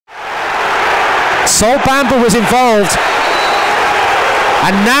Sol Bamba was involved.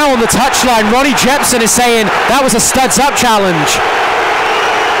 And now on the touchline, Ronnie Jepson is saying that was a studs up challenge.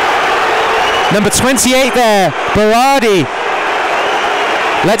 Number 28 there, BARARDI.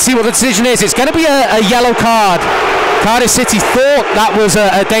 Let's see what the decision is. It's going to be a yellow card. Cardiff City thought that was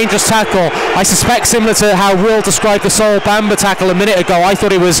a dangerous tackle. I suspect similar to how Will described the Sol Bamba tackle a minute ago. I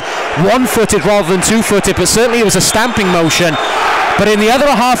thought it was one-footed rather than two-footed, but certainly it was a stamping motion. But in the other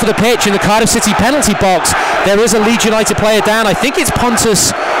half of the pitch, in the Cardiff City penalty box, there is a Leeds United player down. I think it's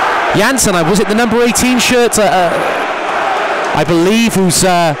Pontus Jansson. Was it the number 18 shirt? I believe, who's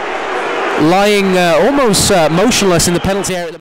lying almost motionless in the penalty area.